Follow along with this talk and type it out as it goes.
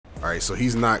All right, so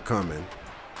he's not coming.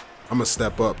 I'm gonna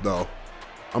step up though.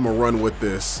 I'm gonna run with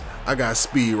this. I got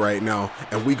speed right now,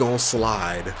 and we gonna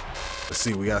slide. Let's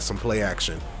see, we got some play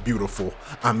action. Beautiful.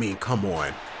 I mean, come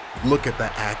on. Look at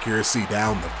the accuracy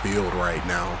down the field right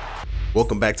now.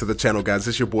 Welcome back to the channel, guys.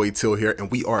 It's your boy Till here, and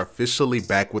we are officially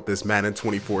back with this Madden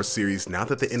 24 series now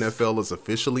that the NFL is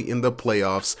officially in the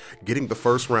playoffs, getting the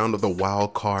first round of the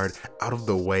wild card out of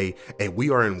the way, and we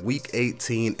are in week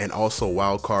 18 and also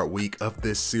wild card week of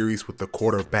this series with the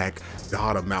quarterback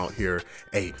bottom out here.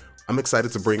 Hey, I'm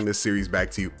excited to bring this series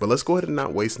back to you, but let's go ahead and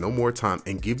not waste no more time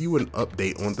and give you an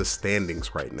update on the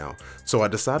standings right now. So I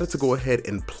decided to go ahead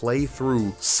and play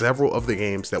through several of the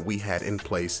games that we had in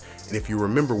place. And if you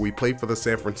remember, we played for the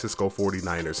San Francisco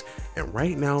 49ers, and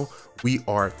right now we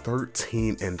are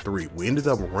 13-3. We ended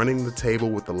up running the table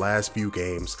with the last few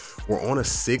games. We're on a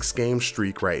 6-game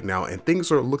streak right now, and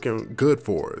things are looking good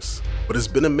for us. But it's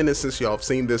been a minute since y'all have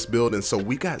seen this build, and so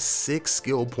we got 6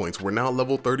 skill points. We're now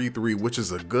level 33, which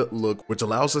is a good look, which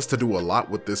allows us to do a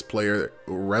lot with this player,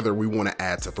 whether we want to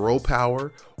add to throw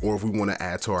power or if we want to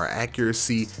add to our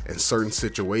accuracy in certain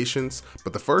situations.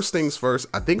 But the first things first,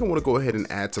 I think I want to go ahead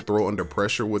and add to throw under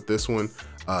pressure with this one.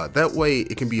 That way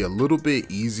it can be a little bit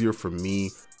easier for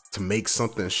me to make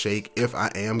something shake if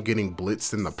I am getting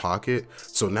blitzed in the pocket.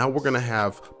 So now we're gonna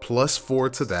have +4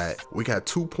 to that. We got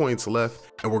 2 points left,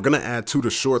 and we're gonna add 2 to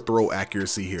short throw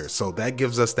accuracy here. So that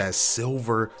gives us that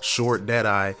silver short dead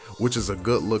eye, which is a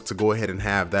good look to go ahead and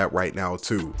have that right now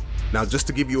too. Now, just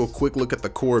to give you a quick look at the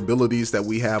core abilities that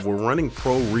we have, we're running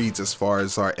pro reads as far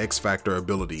as our X Factor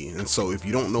ability. And so if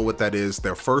you don't know what that is,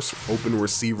 their first open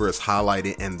receiver is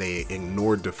highlighted and they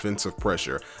ignore defensive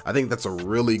pressure. I think that's a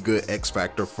really good X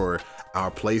Factor for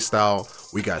our play style.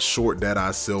 We got short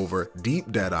deadeye silver, deep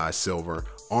deadeye silver,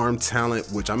 arm talent,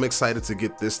 which I'm excited to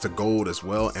get this to gold as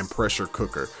well, and pressure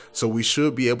cooker. So we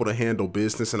should be able to handle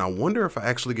business, and I wonder if I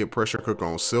actually get pressure cooker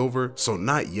on silver. So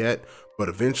not yet, but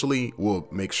eventually we'll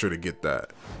make sure to get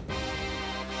that.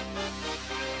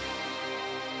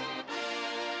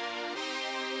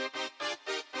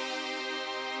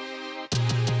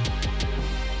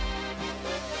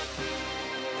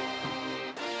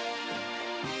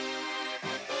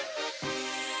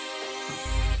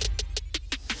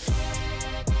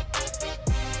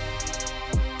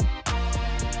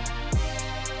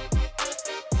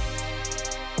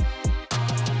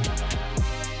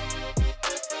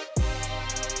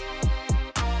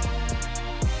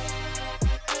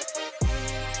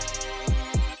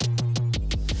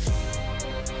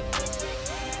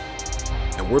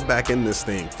 We're back in this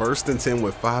thing, 1st and 10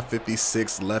 with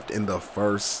 5:56 left in the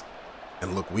first.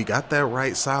 And look, we got that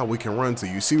right side we can run to.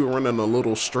 You see we're running a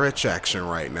little stretch action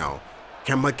right now.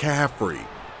 Can McCaffrey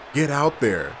get out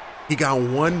there? He got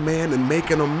one man and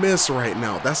making a miss right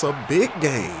now. That's a big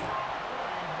game.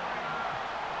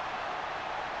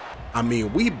 I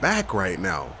mean, we back right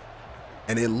now.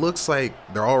 And it looks like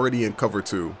they're already in cover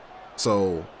 2.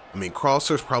 So I mean,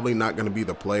 crosser's probably not going to be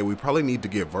the play. We probably need to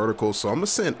get vertical. So I'm going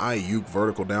to send Ayuk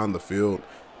vertical down the field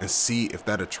and see if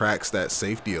that attracts that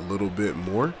safety a little bit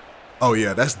more. Oh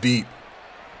yeah, that's deep.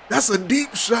 That's a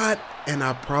deep shot. And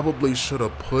I probably should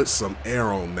have put some air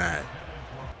on that.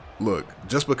 Look,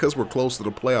 just because we're close to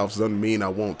the playoffs doesn't mean I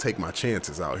won't take my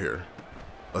chances out here.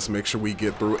 Let's make sure we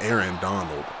get through Aaron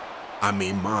Donald. I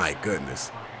mean, my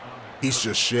goodness. He's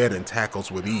just shedding tackles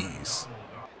with ease.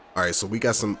 All right, so we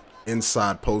got some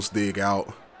inside post dig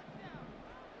out.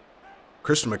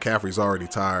 Christian McCaffrey's already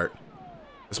tired.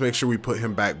 Let's make sure we put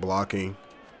him back blocking.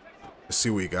 Let's see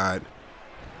what we got.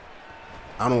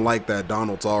 I don't like that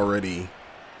Donald's already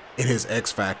in his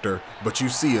X Factor, but you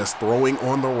see us throwing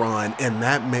on the run, and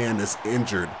that man is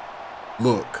injured.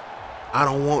 Look, I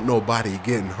don't want nobody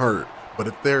getting hurt, but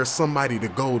if there's somebody to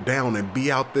go down and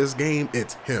be out this game,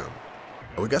 it's him.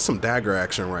 We got some dagger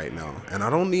action right now, and I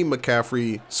don't need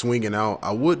McCaffrey swinging out.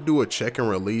 I would do a check and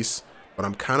release, but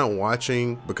I'm kind of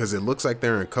watching because it looks like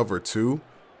they're in cover 2,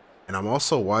 and I'm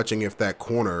also watching if that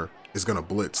corner is going to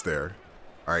blitz there.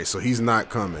 All right, so he's not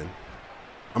coming.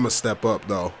 I'm going to step up,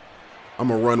 though. I'm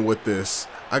going to run with this.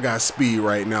 I got speed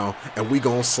right now, and we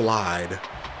going to slide.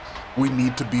 We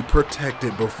need to be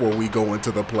protected before we go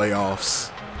into the playoffs.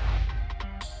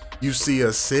 You see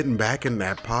us sitting back in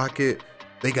that pocket.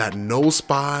 They got no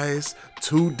spies,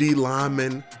 2 D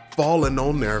linemen falling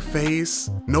on their face,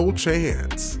 no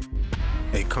chance.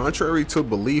 Hey, contrary to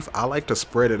belief, I like to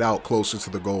spread it out closer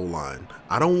to the goal line.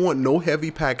 I don't want no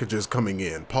heavy packages coming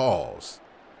in, pause.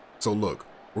 So look,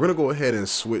 we're gonna go ahead and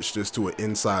switch this to an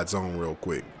inside zone real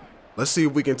quick. Let's see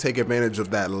if we can take advantage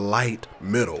of that light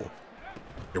middle.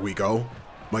 Here we go,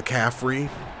 McCaffrey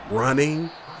running,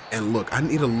 and look, I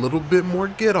need a little bit more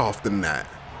get off than that.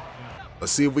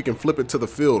 Let's see if we can flip it to the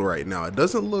field right now. It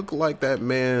doesn't look like that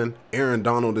man Aaron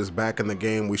Donald is back in the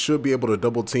game. We should be able to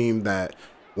double team that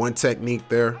one technique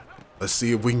there. Let's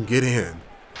see if we can get in.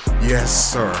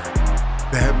 Yes, sir.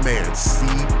 That man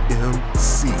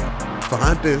CMC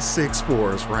finding 6 for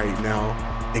us right now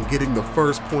and getting the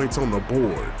first points on the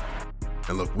board.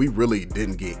 And look, we really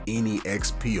didn't get any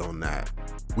XP on that.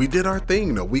 We did our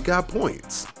thing though, we got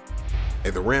points. Hey,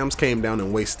 the Rams came down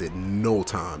and wasted no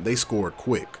time. They scored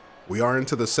quick. We are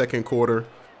into the second quarter,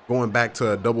 going back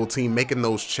to a double team, making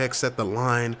those checks at the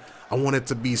line. I want it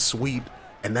to be sweet.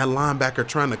 And that linebacker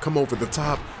trying to come over the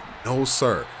top. No,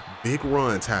 sir. Big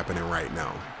runs happening right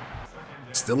now.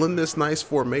 Still in this nice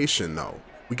formation, though.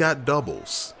 We got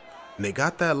doubles. And they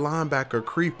got that linebacker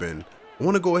creeping. I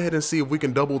want to go ahead and see if we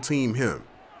can double team him.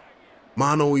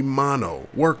 Mano y mano.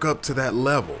 Work up to that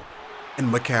level.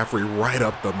 And McCaffrey right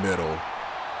up the middle.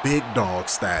 Big dog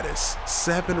status.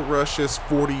 7 rushes,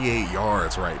 48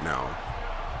 yards right now.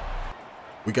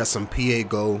 We got some PA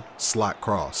go, slot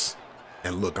cross.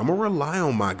 And look, I'm going to rely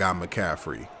on my guy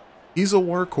McCaffrey. He's a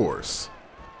workhorse.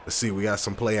 Let's see, we got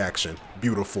some play action.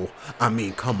 Beautiful. I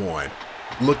mean, come on.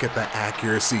 Look at the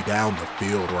accuracy down the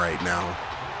field right now.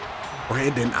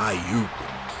 Brandon Ayuk.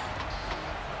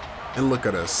 And look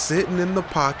at us sitting in the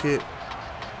pocket,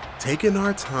 taking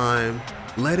our time,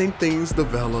 letting things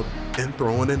develop, and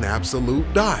throwing an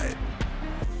absolute dive.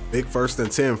 Big 1st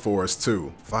and 10 for us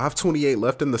too. 5:28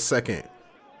 left in the second.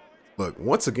 Look,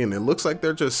 once again, it looks like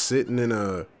they're just sitting in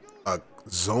a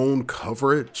zone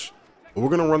coverage. But we're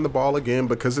going to run the ball again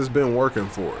because it's been working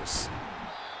for us.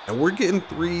 And we're getting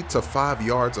 3 to 5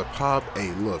 yards a pop.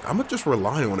 Hey, look, I'm going to just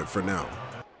rely on it for now.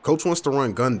 Coach wants to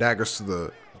run gun daggers to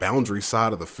the boundary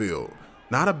side of the field.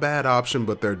 Not a bad option,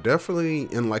 but they're definitely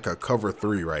in like a cover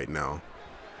 3 right now.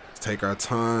 Let's take our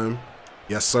time.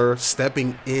 Yes, sir.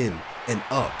 Stepping in and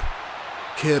up.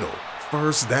 Kittle,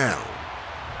 1st down.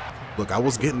 Look, I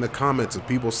was getting the comments of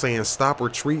people saying, stop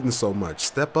retreating so much.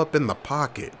 Step up in the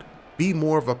pocket. Be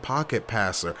more of a pocket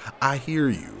passer. I hear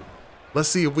you. Let's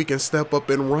see if we can step up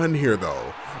and run here,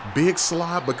 though. Big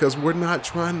slide because we're not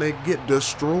trying to get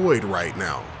destroyed right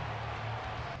now.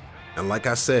 And like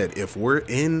I said, if we're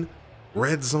in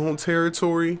red zone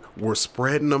territory, we're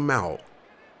spreading them out.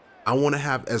 I want to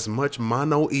have as much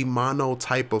mano y mano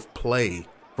type of play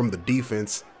from the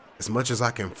defense as much as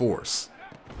I can force.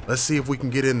 Let's see if we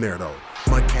can get in there, though.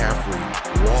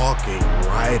 McCaffrey walking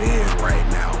right in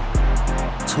right now.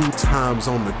 2 times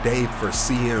on the day for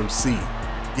CMC.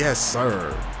 Yes,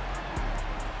 sir.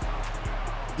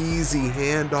 Easy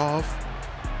handoff.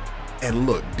 And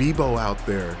look, Debo out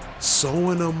there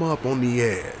sewing them up on the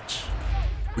edge.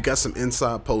 We got some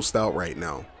inside post out right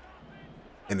now.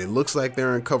 And it looks like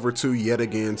they're in cover 2 yet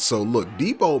again. So look,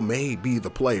 Debo may be the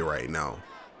play right now.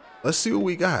 Let's see what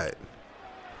we got.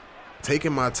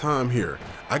 Taking my time here.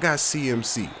 I got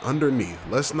CMC underneath.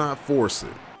 Let's not force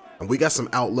it. And we got some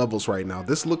out levels right now.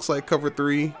 This looks like cover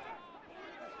 3.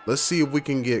 Let's see if we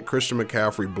can get Christian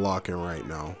McCaffrey blocking right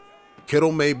now.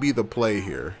 Kittle may be the play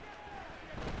here.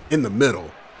 In the middle.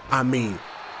 I mean,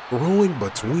 throwing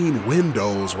between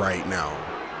windows right now.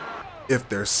 If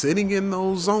they're sitting in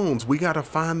those zones, we got to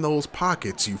find those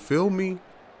pockets. You feel me?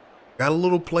 Got a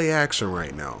little play action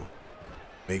right now.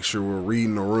 Make sure we're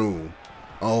reading the room.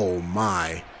 Oh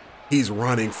my. He's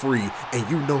running free, and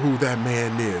you know who that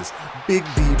man is. Big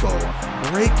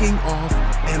Debo breaking off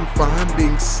and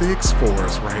finding 6 for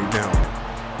us right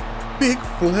now. Big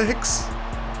flex,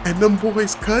 and them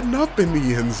boys cutting up in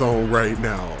the end zone right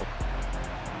now.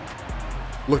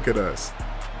 Look at us.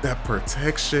 That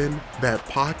protection, that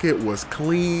pocket was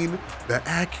clean, the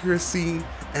accuracy,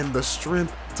 and the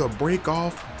strength to break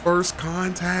off first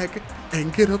contact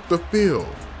and get up the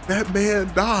field. That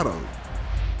man got him.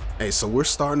 Hey, so we're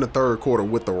starting the 3rd quarter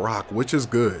with the rock, which is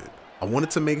good. I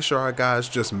wanted to make sure our guys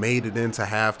just made it into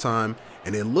halftime,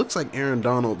 and it looks like Aaron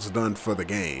Donald's done for the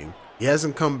game. He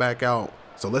hasn't come back out,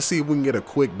 so let's see if we can get a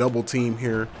quick double team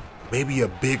here. Maybe a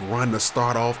big run to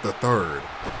start off the 3rd.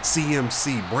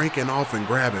 CMC breaking off and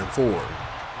grabbing 4.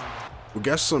 We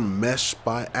got some mesh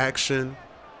spot action,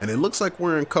 and it looks like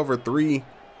we're in cover 3,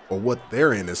 or what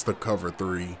they're in is the cover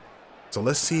 3. So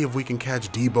let's see if we can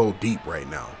catch Debo deep right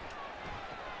now.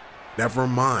 Never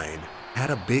mind,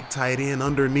 had a big tight end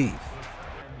underneath.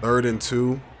 3rd and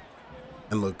 2.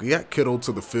 And look, we got Kittle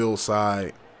to the field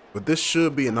side, but this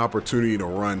should be an opportunity to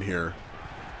run here.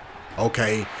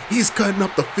 Okay, he's cutting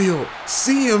up the field.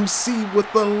 CMC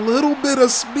with a little bit of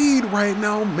speed right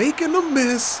now, making a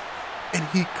miss, and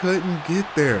he couldn't get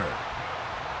there.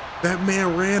 That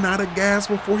man ran out of gas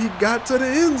before he got to the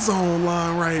end zone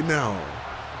line right now.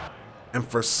 And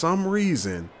for some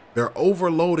reason, they're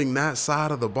overloading that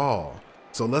side of the ball.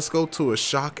 So let's go to a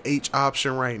shock H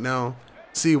option right now.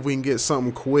 See if we can get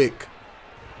something quick.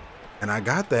 And I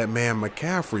got that man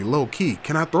McCaffrey low key.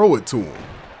 Can I throw it to him?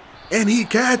 And he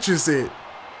catches it,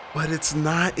 but it's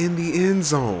not in the end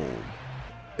zone.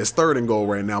 It's 3rd and goal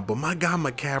right now, but my guy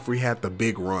McCaffrey had the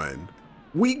big run.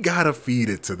 We gotta feed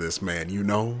it to this man, you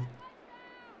know?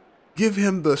 Give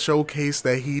him the showcase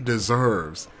that he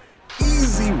deserves.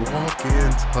 Easy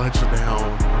walk-in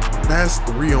touchdown. That's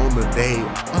 3 on the day,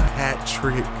 a hat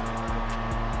trick.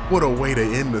 What a way to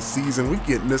end the season. We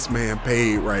getting this man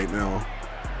paid right now.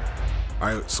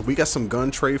 All right, so we got some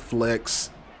gun tray flex,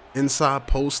 inside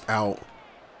post out.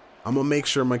 I'm gonna make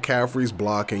sure McCaffrey's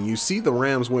blocking. You see the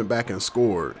Rams went back and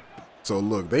scored. So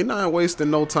look, they not wasting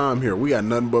no time here. We got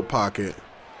nothing but pocket.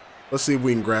 Let's see if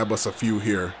we can grab us a few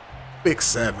here. Big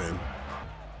 7.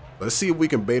 Let's see if we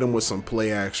can bait them with some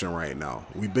play action right now.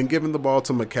 We've been giving the ball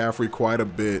to McCaffrey quite a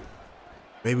bit.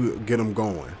 Maybe we'll get him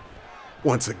going.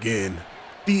 Once again,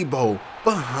 Debo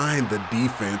behind the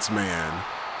defense, man.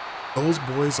 Those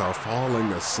boys are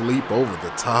falling asleep over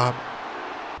the top.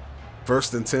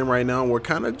 1st and 10 right now. We're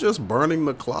kind of just burning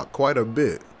the clock quite a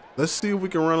bit. Let's see if we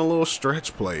can run a little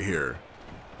stretch play here.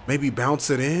 Maybe bounce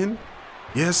it in.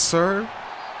 Yes, sir.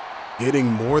 Getting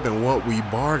more than what we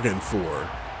bargained for.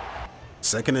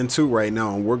 2nd and 2 right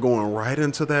now, and we're going right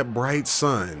into that bright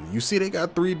sun. You see they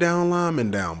got 3 down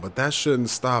linemen down, but that shouldn't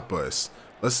stop us.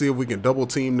 Let's see if we can double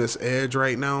team this edge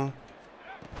right now.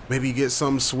 Maybe get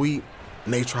something sweet.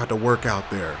 And they tried to work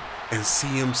out there. And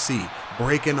CMC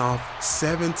breaking off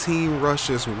 17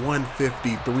 rushes,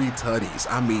 153 tutties.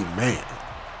 I mean, man,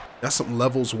 that's some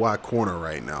levels wide corner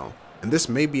right now. And this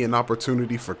may be an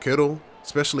opportunity for Kittle,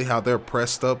 especially how they're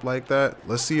pressed up like that.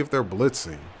 Let's see if they're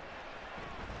blitzing.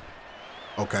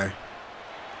 Okay.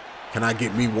 Can I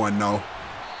get me one? No.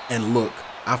 And look,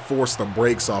 I forced the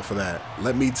brakes off of that.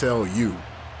 Let me tell you.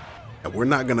 And we're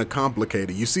not going to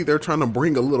complicate it. You see, they're trying to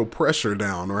bring a little pressure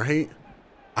down, right?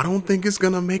 I don't think it's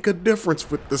going to make a difference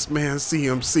with this man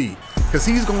CMC, because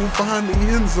he's going to find the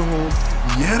end zone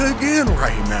yet again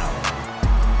right now.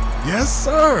 Yes,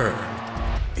 sir.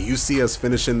 And you see us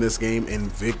finishing this game in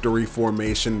victory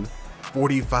formation,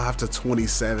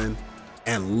 45-27.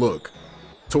 And look,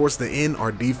 towards the end,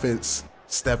 our defense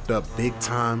stepped up big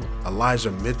time.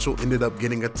 Elijah Mitchell ended up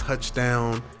getting a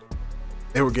touchdown.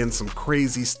 They were getting some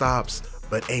crazy stops.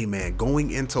 But hey, man,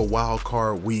 going into wild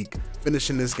card week,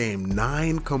 finishing this game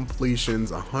 9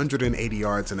 completions, 180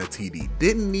 yards and a TD.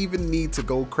 Didn't even need to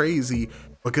go crazy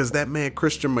because that man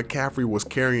Christian McCaffrey was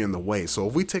carrying the way. So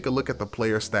if we take a look at the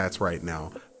player stats right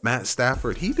now, Matt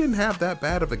Stafford, he didn't have that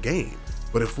bad of a game.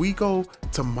 But if we go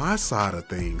to my side of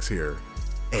things here,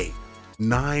 hey,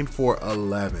 9 for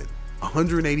 11,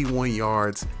 181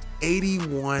 yards,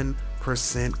 81%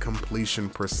 completion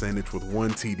percentage with 1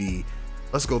 TD.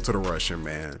 Let's go to the Russian,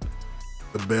 man.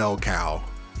 The bell cow.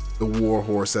 The war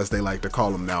horse, as they like to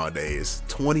call him nowadays.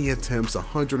 20 attempts,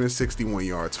 161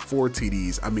 yards, 4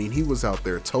 TDs. I mean, he was out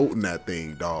there toting that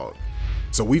thing, dog.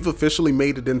 So we've officially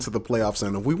made it into the playoffs,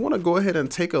 and if we want to go ahead and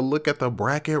take a look at the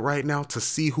bracket right now to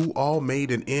see who all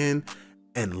made it in,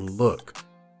 and look,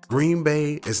 Green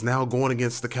Bay is now going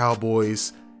against the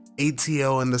Cowboys,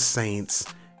 ATL and the Saints,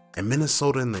 and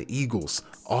Minnesota and the Eagles,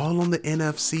 all on the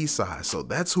NFC side. So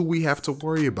that's who we have to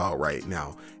worry about right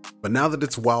now. But now that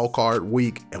it's wild card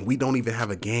week and we don't even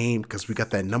have a game because we got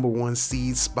that #1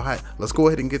 seed spot, let's go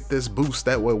ahead and get this boost.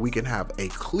 That way we can have a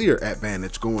clear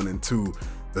advantage going into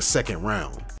the 2nd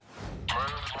round.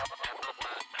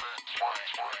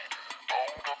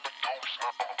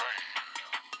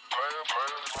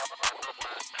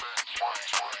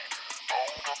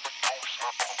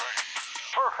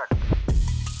 Perfect.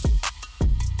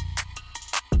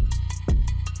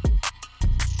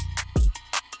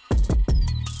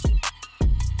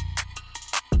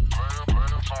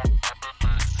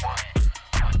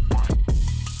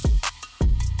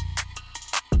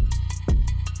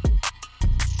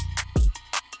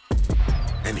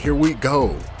 And here we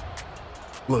go.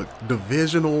 Look,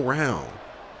 divisional round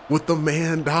with the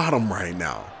man Dottom right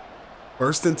now.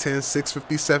 1st and 10,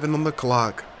 6:57 on the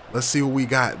clock. Let's see what we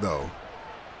got though.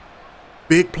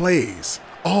 Big plays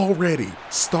already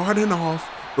starting off,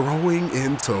 throwing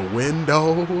into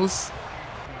windows.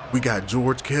 We got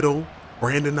George Kittle,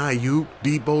 Brandon Ayuk,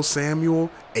 Debo Samuel.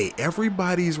 Hey,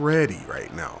 everybody's ready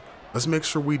right now. Let's make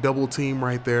sure we double team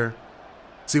right there.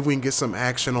 See if we can get some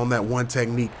action on that one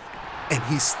technique. And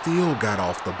he still got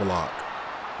off the block.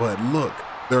 But look,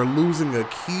 they're losing a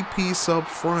key piece up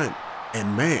front.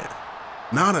 And man,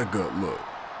 not a good look.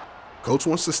 Coach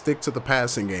wants to stick to the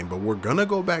passing game, but we're going to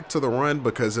go back to the run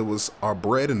because it was our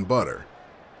bread and butter.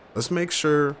 Let's make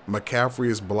sure McCaffrey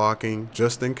is blocking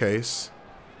just in case.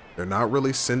 They're not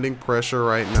really sending pressure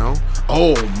right now.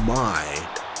 Oh my.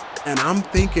 And I'm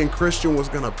thinking Christian was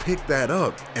gonna pick that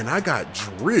up, and I got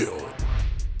drilled.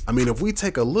 I mean, if we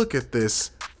take a look at this,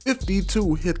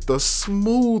 52 hit the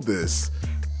smoothest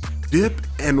dip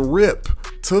and rip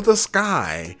to the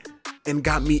sky and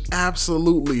got me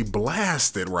absolutely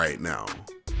blasted right now.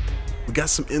 We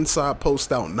got some inside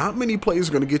post out. Not many plays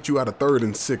are gonna get you out of 3rd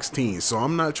and 16, so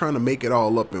I'm not trying to make it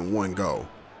all up in one go.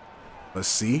 Let's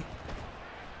see.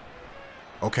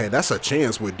 Okay, that's a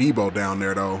chance with Debo down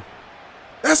there though.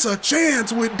 That's a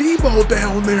chance with Debo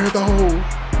down there though.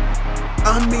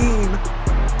 I mean,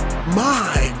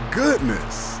 my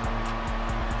goodness.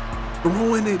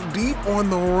 Throwing it deep on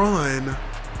the run.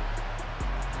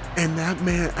 And that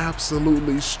man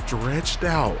absolutely stretched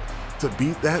out to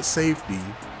beat that safety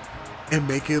and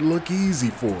make it look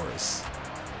easy for us.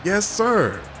 Yes,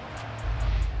 sir.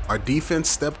 Our defense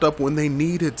stepped up when they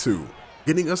needed to,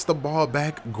 getting us the ball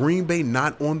back. Green Bay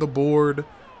not on the board,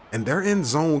 and they're in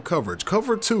zone coverage.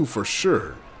 Cover 2 for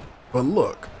sure. But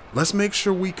look, let's make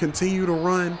sure we continue to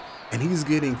run, and he's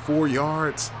getting 4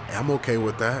 yards. I'm okay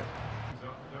with that.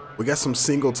 We got some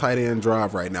single tight end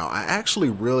drive right now. I actually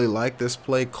really like this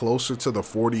play closer to the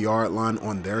 40-yard line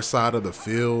on their side of the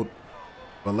field.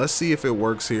 But let's see if it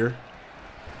works here.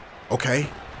 Okay.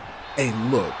 Hey,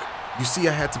 look. You see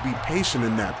I had to be patient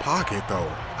in that pocket,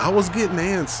 though. I was getting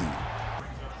antsy.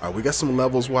 All right, we got some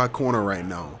levels wide corner right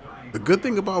now. The good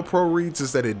thing about pro reads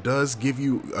is that it does give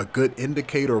you a good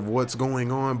indicator of what's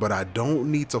going on, but I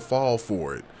don't need to fall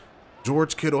for it.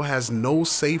 George Kittle has no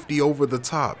safety over the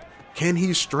top. Can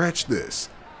he stretch this?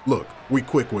 Look, we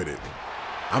quick with it.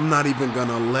 I'm not even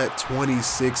gonna let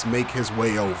 26 make his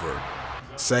way over.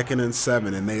 2nd and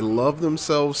 7, and they love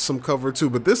themselves some cover 2,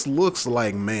 but this looks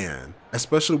like man,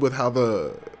 especially with how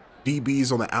the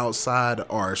DBs on the outside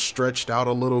are stretched out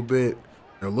a little bit.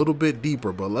 They're a little bit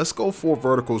deeper, but let's go 4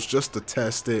 verticals just to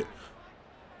test it.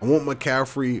 I want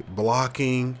McCaffrey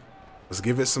blocking. Let's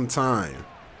give it some time.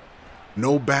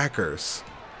 No backers.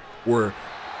 We're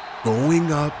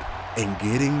going up and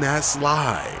getting that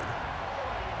slide.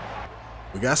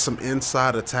 We got some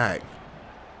inside attack.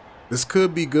 This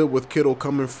could be good with Kittle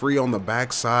coming free on the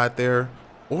backside there,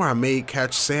 or I may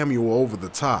catch Samuel over the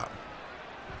top.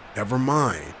 Never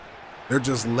mind. They're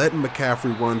just letting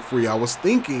McCaffrey run free. I was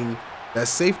thinking that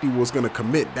safety was going to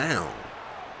commit down.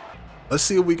 Let's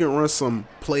see if we can run some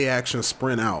play action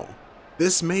sprint out.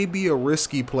 This may be a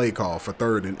risky play call for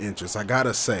 3rd and inches, I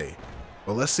gotta say.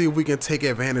 But let's see if we can take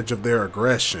advantage of their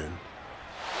aggression.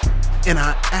 And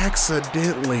I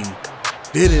accidentally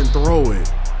didn't throw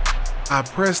it. I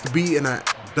pressed B and I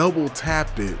double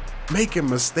tapped it, making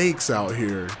mistakes out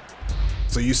here.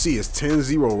 So you see it's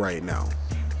 10-0 right now.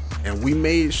 And we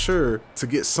made sure to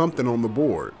get something on the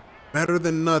board. Better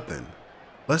than nothing.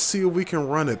 Let's see if we can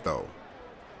run it though.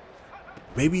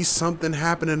 Maybe something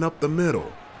happening up the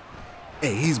middle.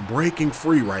 Hey, he's breaking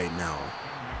free right now.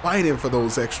 Fighting for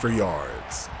those extra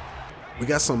yards. We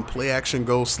got some play action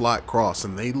go slot cross,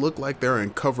 and they look like they're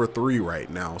in cover 3 right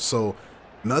now. So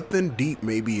nothing deep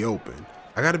may be open.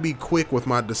 I got to be quick with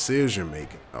my decision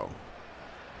making though.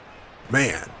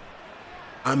 Man,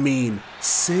 I mean,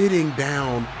 sitting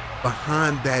down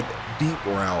behind that deep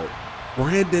route,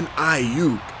 Brandon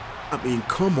Ayuk, I mean,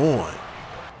 come on.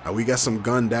 Now we got some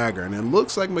gun dagger, and it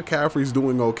looks like McCaffrey's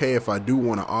doing okay if I do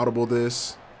want to audible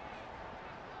this.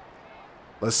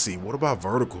 Let's see, what about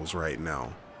verticals right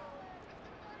now?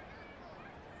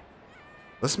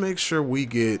 Let's make sure we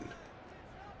get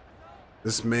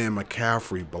this man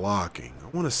McCaffrey blocking.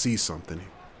 I want to see something.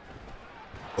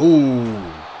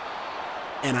 Ooh.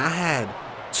 And I had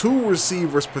 2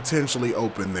 receivers potentially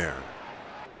open there.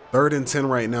 3rd and 10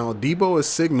 right now. Debo is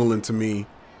signaling to me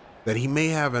that he may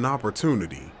have an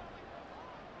opportunity.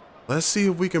 Let's see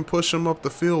if we can push him up the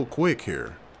field quick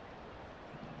here.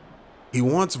 He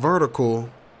wants vertical.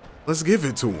 Let's give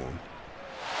it to him.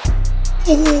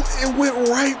 Oh, it went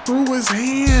right through his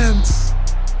hands.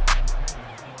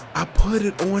 I put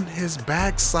it on his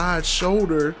backside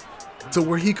shoulder to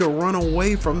where he could run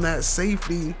away from that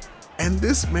safety, and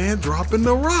this man dropping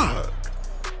the rock.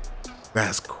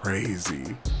 That's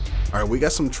crazy. All right, we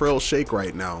got some trail shake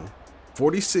right now.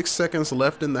 46 seconds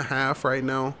left in the half right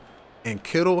now, and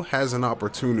Kittle has an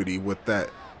opportunity with that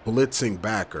blitzing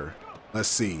backer. Let's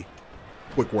see.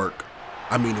 Quick work.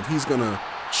 I mean, if he's going to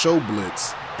show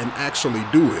blitz and actually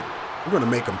do it, we're going to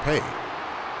make him pay.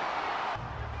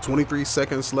 23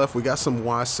 seconds left. We got some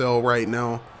YSL right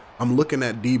now. I'm looking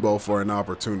at Debo for an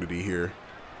opportunity here.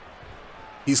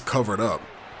 He's covered up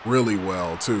really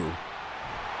well, too.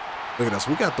 Look at us.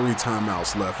 We got 3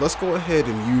 timeouts left. Let's go ahead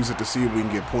and use it to see if we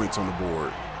can get points on the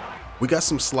board. We got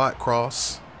some slot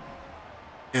cross.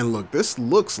 And look, this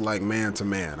looks like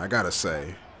man-to-man, I gotta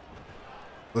say.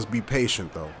 Let's be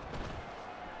patient, though.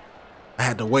 I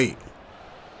had to wait.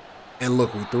 And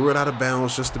look, we threw it out of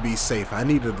bounds just to be safe. I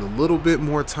needed a little bit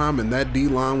more time, and that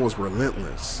D-line was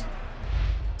relentless.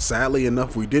 Sadly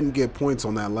enough, we didn't get points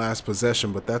on that last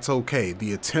possession, but that's okay.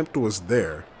 The attempt was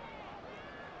there.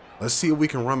 Let's see if we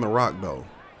can run the rock, though.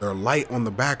 They're light on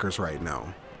the backers right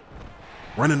now.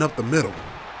 Running up the middle.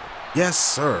 Yes,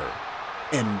 sir.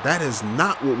 And that is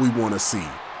not what we want to see.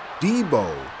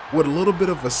 Debo with a little bit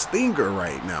of a stinger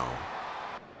right now.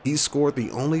 He scored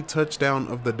the only touchdown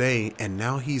of the day, and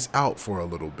now he's out for a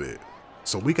little bit.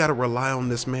 So we got to rely on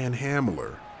this man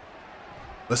Hamler.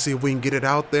 Let's see if we can get it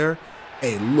out there.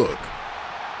 Hey, look.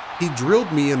 He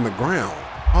drilled me in the ground.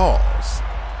 Pause.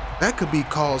 That could be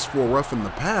cause for roughing the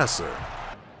passer.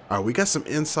 All right, we got some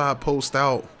inside post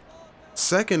out.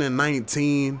 2nd and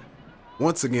 19.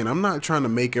 Once again, I'm not trying to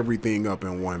make everything up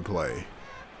in one play.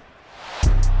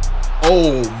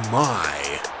 Oh my.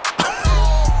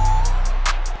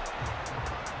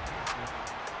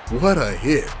 What a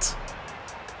hit.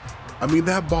 I mean,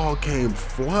 that ball came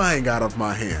flying out of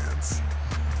my hands.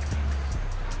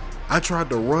 I tried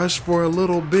to rush for a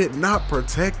little bit, not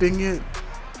protecting it.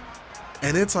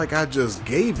 And it's like I just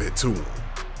gave it to him.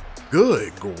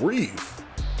 Good grief.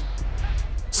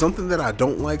 Something that I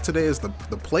don't like today is the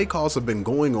play calls have been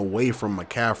going away from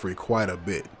McCaffrey quite a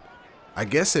bit. I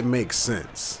guess it makes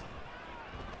sense.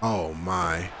 Oh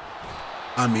my.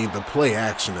 I mean, the play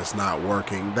action is not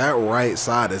working. That right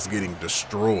side is getting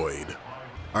destroyed.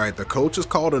 All right, the coach has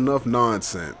called enough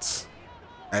nonsense.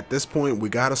 At this point, we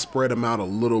got to spread him out a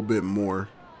little bit more.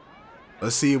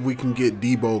 Let's see if we can get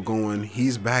Debo going.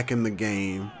 He's back in the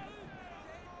game.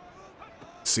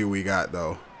 See what we got,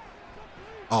 though.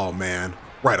 Oh, man.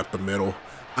 Right up the middle.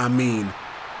 I mean,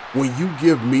 when you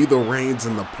give me the reins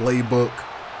in the playbook,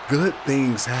 good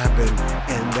things happen.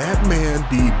 And that man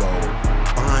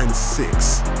Debo finds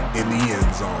 6 in the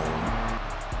end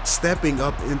zone. Stepping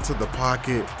up into the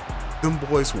pocket, them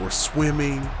boys were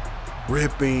swimming,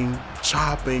 ripping,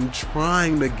 chopping,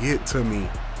 trying to get to me.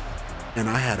 And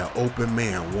I had an open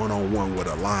man one-on-one with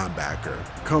a linebacker.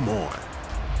 Come on.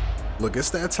 Look,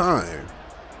 it's that time.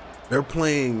 They're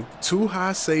playing 2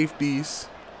 high safeties.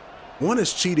 One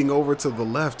is cheating over to the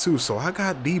left too, so I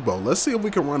got Debo. Let's see if we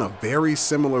can run a very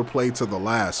similar play to the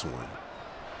last one.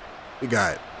 We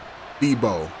got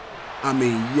Debo. I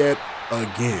mean, yet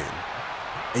again.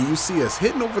 And you see us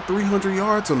hitting over 300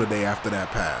 yards on the day after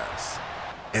that pass.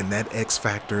 And that X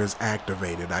factor is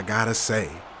activated, I gotta say.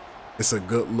 It's a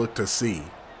good look to see.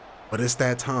 But it's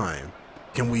that time.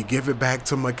 Can we give it back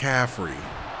to McCaffrey?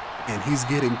 And he's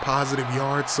getting positive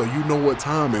yards, so you know what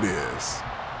time it is.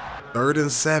 3rd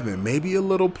and 7, maybe a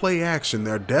little play action.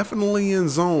 They're definitely in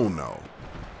zone though.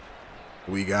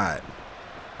 We got,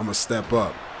 I'm gonna step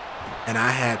up. And I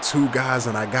had 2 guys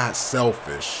and I got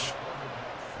selfish.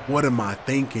 What am I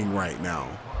thinking right now?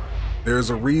 There's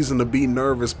a reason to be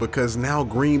nervous because now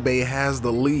Green Bay has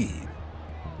the lead.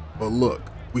 But look,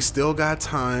 we still got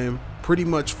time, pretty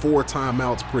much 4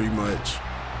 timeouts pretty much.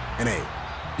 And hey,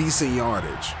 decent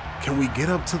yardage. Can we get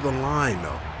up to the line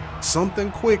though?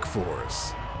 Something quick for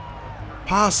us.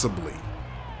 Possibly.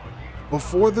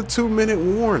 Before the 2-minute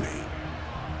warning.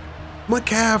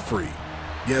 McCaffrey.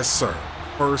 Yes, sir.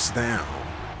 1st down.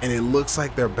 And it looks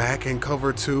like they're back in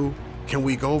cover 2. Can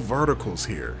we go verticals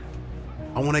here?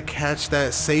 I want to catch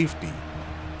that safety.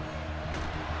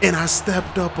 And I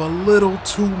stepped up a little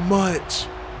too much.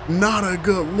 Not a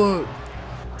good look.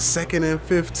 2nd and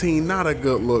 15. Not a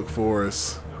good look for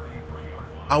us.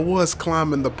 I was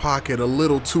climbing the pocket a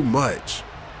little too much.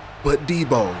 But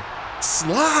Debo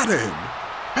sliding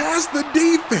past the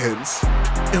defense.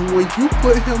 And when you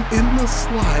put him in the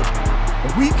slot,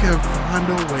 we can find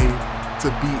a way to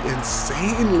be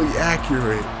insanely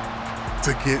accurate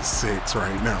to get 6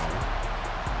 right now.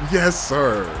 Yes,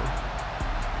 sir.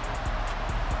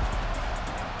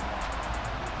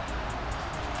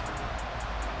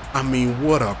 I mean,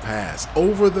 what a pass.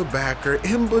 Over the backer,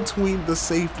 in between the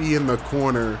safety and the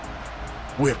corner,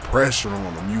 with pressure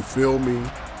on him, you feel me?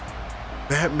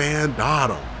 That man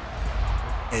got him.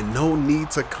 And no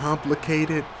need to complicate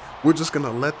it. We're just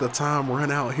gonna let the time run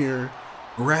out here,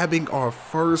 grabbing our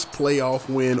first playoff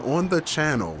win on the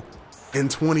channel in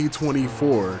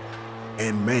 2024.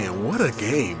 And man, what a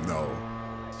game though.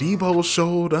 Debo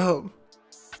showed up.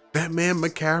 That man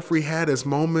McCaffrey had his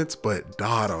moments, but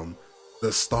Dottum,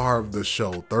 the star of the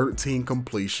show, 13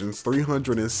 completions,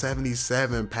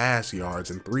 377 pass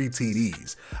yards, and 3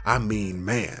 TDs. I mean,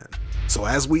 man. So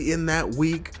as we end that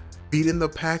week, beating the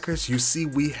Packers, you see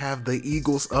we have the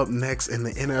Eagles up next in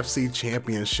the NFC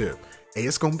Championship. Hey,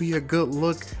 it's gonna be a good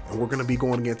look, and we're gonna be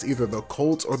going against either the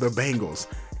Colts or the Bengals,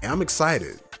 and I'm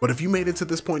excited. But if you made it to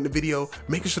this point in the video,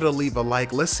 make sure to leave a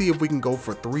like. Let's see if we can go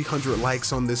for 300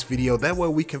 likes on this video. That way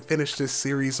we can finish this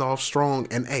series off strong.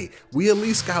 And hey, we at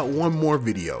least got one more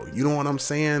video. You know what I'm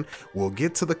saying? We'll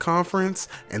get to the conference,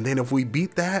 and then if we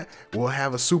beat that, we'll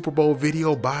have a Super Bowl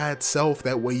video by itself.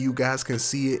 That way you guys can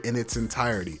see it in its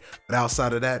entirety. But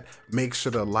outside of that, make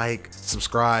sure to like,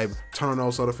 subscribe, turn on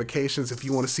those notifications if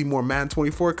you want to see more Madden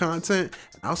 24 content.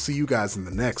 And I'll see you guys in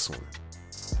the next one.